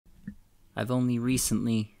I've only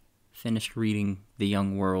recently finished reading The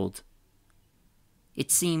Young World. It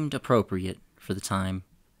seemed appropriate for the time.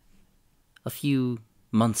 A few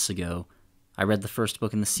months ago, I read the first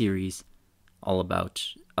book in the series, all about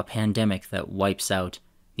a pandemic that wipes out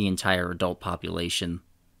the entire adult population,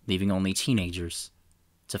 leaving only teenagers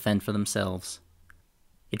to fend for themselves.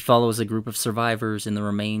 It follows a group of survivors in the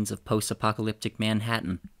remains of post-apocalyptic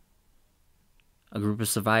Manhattan. A group of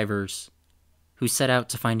survivors who set out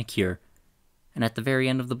to find a cure, and at the very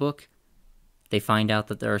end of the book, they find out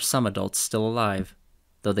that there are some adults still alive,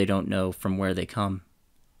 though they don't know from where they come.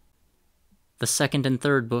 The second and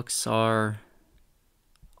third books are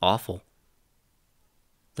awful.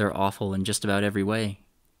 They're awful in just about every way,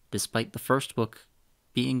 despite the first book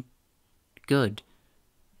being good.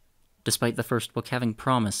 Despite the first book having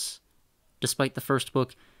promise. Despite the first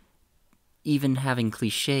book even having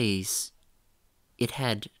cliches, it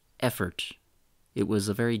had effort. It was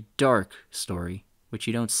a very dark story, which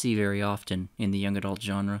you don't see very often in the young adult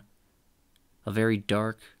genre. A very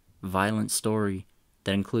dark, violent story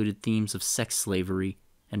that included themes of sex slavery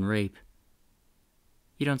and rape.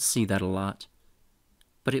 You don't see that a lot,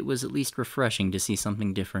 but it was at least refreshing to see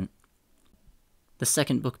something different. The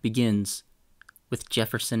second book begins with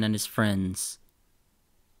Jefferson and his friends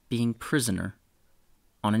being prisoner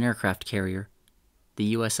on an aircraft carrier,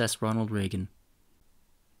 the USS Ronald Reagan.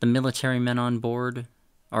 The military men on board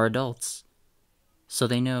are adults, so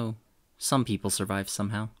they know some people survive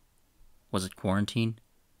somehow. Was it quarantine?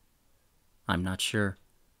 I'm not sure.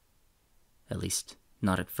 At least,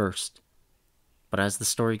 not at first. But as the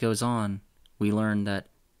story goes on, we learn that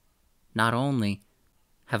not only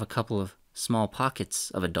have a couple of small pockets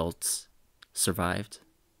of adults survived.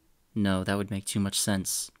 No, that would make too much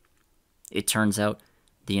sense. It turns out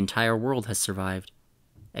the entire world has survived,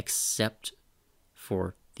 except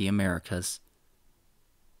for the Americas.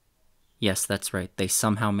 Yes, that's right. They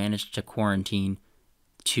somehow managed to quarantine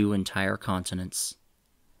 2 entire continents.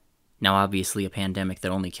 Now, obviously, a pandemic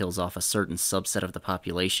that only kills off a certain subset of the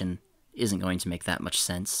population isn't going to make that much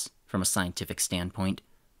sense from a scientific standpoint.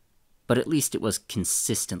 But at least it was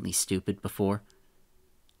consistently stupid before.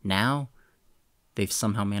 Now, they've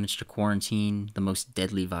somehow managed to quarantine the most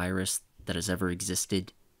deadly virus that has ever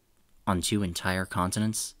existed on 2 entire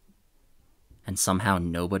continents. And somehow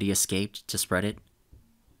nobody escaped to spread it.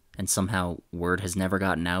 And somehow word has never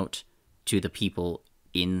gotten out to the people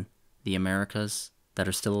in the Americas that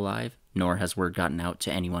are still alive, nor has word gotten out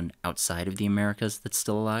to anyone outside of the Americas that's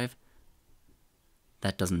still alive.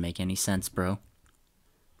 That doesn't make any sense, bro.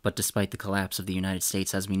 But despite the collapse of the United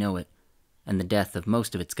States as we know it, and the death of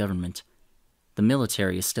most of its government, the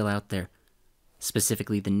military is still out there,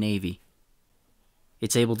 specifically the Navy.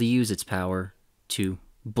 It's able to use its power to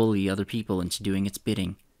bully other people into doing its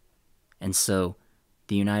bidding. And so,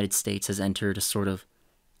 the United States has entered a sort of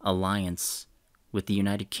alliance with the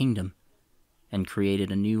United Kingdom and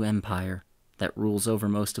created a new empire that rules over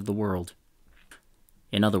most of the world.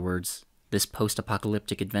 In other words, this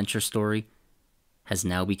post-apocalyptic adventure story has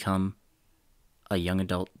now become a young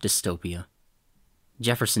adult dystopia.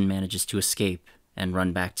 Jefferson manages to escape and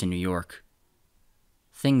run back to New York.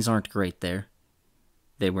 Things aren't great there.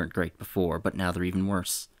 They weren't great before, but now they're even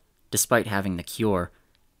worse. Despite having the cure,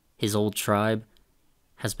 his old tribe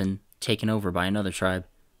has been taken over by another tribe.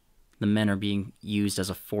 The men are being used as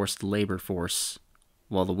a forced labor force,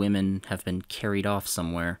 while the women have been carried off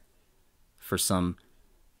somewhere for some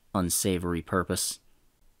unsavory purpose.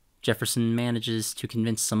 Jefferson manages to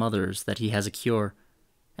convince some others that he has a cure,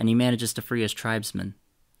 and he manages to free his tribesmen.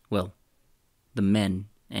 Well, the men,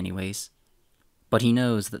 anyways. But he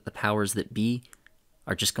knows that the powers that be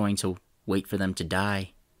are just going to wait for them to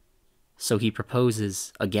die. So he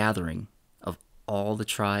proposes a gathering of all the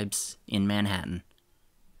tribes in Manhattan.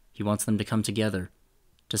 He wants them to come together,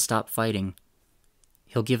 to stop fighting.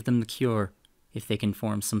 He'll give them the cure if they can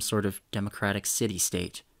form some sort of democratic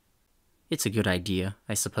city-state. It's a good idea,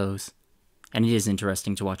 I suppose. And it is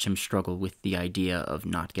interesting to watch him struggle with the idea of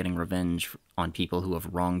not getting revenge on people who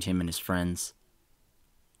have wronged him and his friends.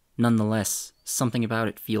 Nonetheless, something about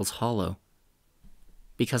it feels hollow.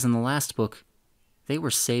 Because in the last book, they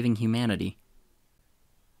were saving humanity.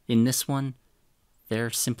 In this one,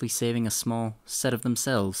 they're simply saving a small set of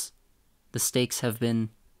themselves. The stakes have been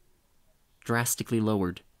drastically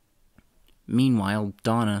lowered. Meanwhile,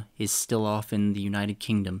 Donna is still off in the United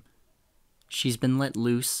Kingdom. She's been let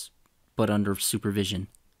loose, but under supervision.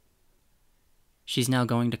 She's now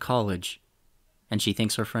going to college, and she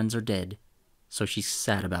thinks her friends are dead, so she's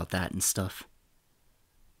sad about that and stuff.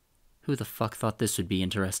 Who the fuck thought this would be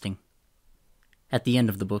interesting? At the end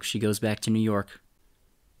of the book, she goes back to New York.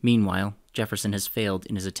 Meanwhile, Jefferson has failed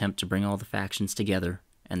in his attempt to bring all the factions together,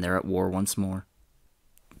 and they're at war once more.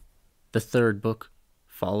 The third book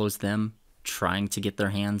follows them trying to get their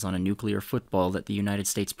hands on a nuclear football that the United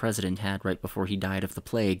States president had right before he died of the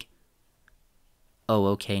plague. Oh,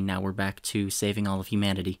 okay, now we're back to saving all of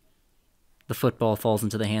humanity. The football falls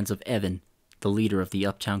into the hands of Evan, the leader of the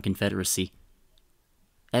Uptown Confederacy.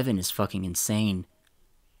 Evan is fucking insane.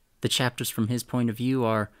 The chapters from his point of view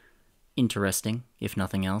are interesting, if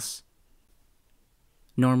nothing else.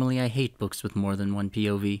 Normally I hate books with more than one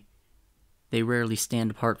POV. They rarely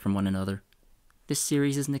stand apart from one another. This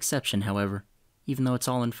series is an exception, however. Even though it's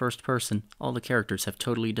all in first person, all the characters have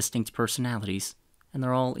totally distinct personalities, and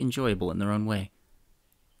they're all enjoyable in their own way.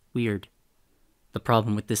 Weird. The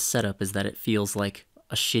problem with this setup is that it feels like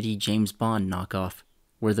a shitty James Bond knockoff,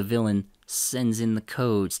 where the villain sends in the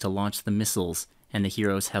codes to launch the missiles, and the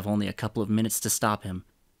heroes have only a couple of minutes to stop him,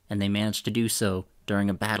 and they manage to do so during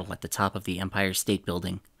a battle at the top of the Empire State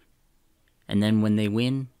Building. And then when they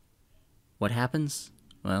win, what happens?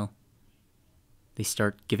 Well, they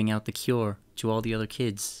start giving out the cure to all the other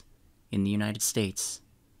kids in the United States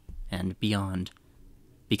and beyond.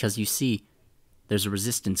 Because you see, there's a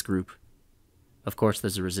resistance group. Of course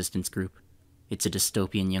there's a resistance group. It's a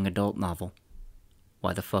dystopian young adult novel.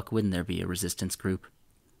 Why the fuck wouldn't there be a resistance group?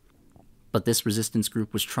 But this resistance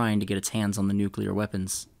group was trying to get its hands on the nuclear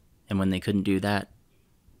weapons, and when they couldn't do that,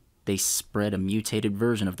 they spread a mutated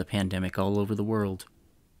version of the pandemic all over the world.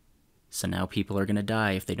 So now people are gonna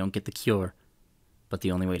die if they don't get the cure. But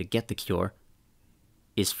the only way to get the cure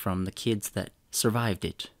is from the kids that survived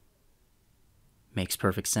it. Makes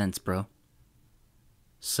perfect sense, bro.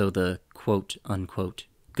 So the quote-unquote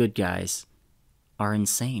good guys are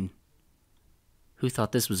insane. Who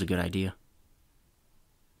thought this was a good idea?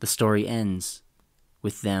 The story ends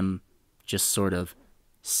with them just sort of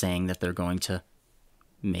saying that they're going to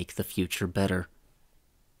make the future better.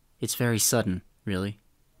 It's very sudden, really.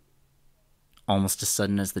 Almost as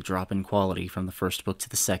sudden as the drop in quality from the first book to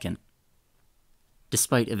the second.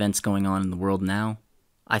 Despite events going on in the world now,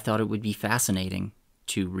 I thought it would be fascinating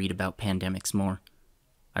to read about pandemics more.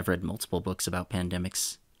 I've read multiple books about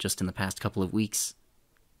pandemics just in the past couple of weeks.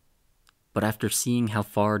 But after seeing how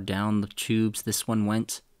far down the tubes this one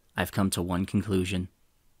went, I've come to one conclusion.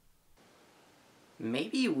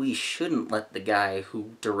 Maybe we shouldn't let the guy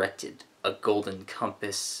who directed A Golden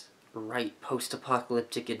Compass write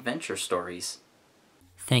post-apocalyptic adventure stories.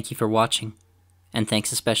 Thank you for watching, and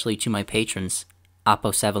thanks especially to my patrons,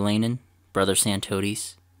 Apo Savalainen, Brother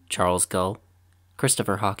Santodes, Charles Gull,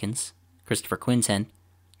 Christopher Hawkins, Christopher Quinten,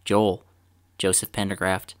 Joel, Joseph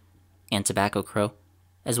Pendergraft, and Tobacco Crow,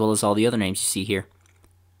 as well as all the other names you see here.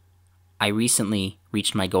 I recently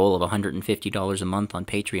reached my goal of $150 a month on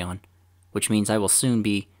Patreon, which means I will soon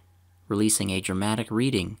be releasing a dramatic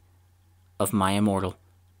reading of My Immortal.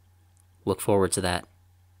 Look forward to that.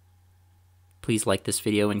 Please like this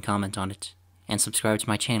video and comment on it, and subscribe to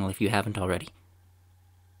my channel if you haven't already.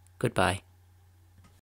 Goodbye.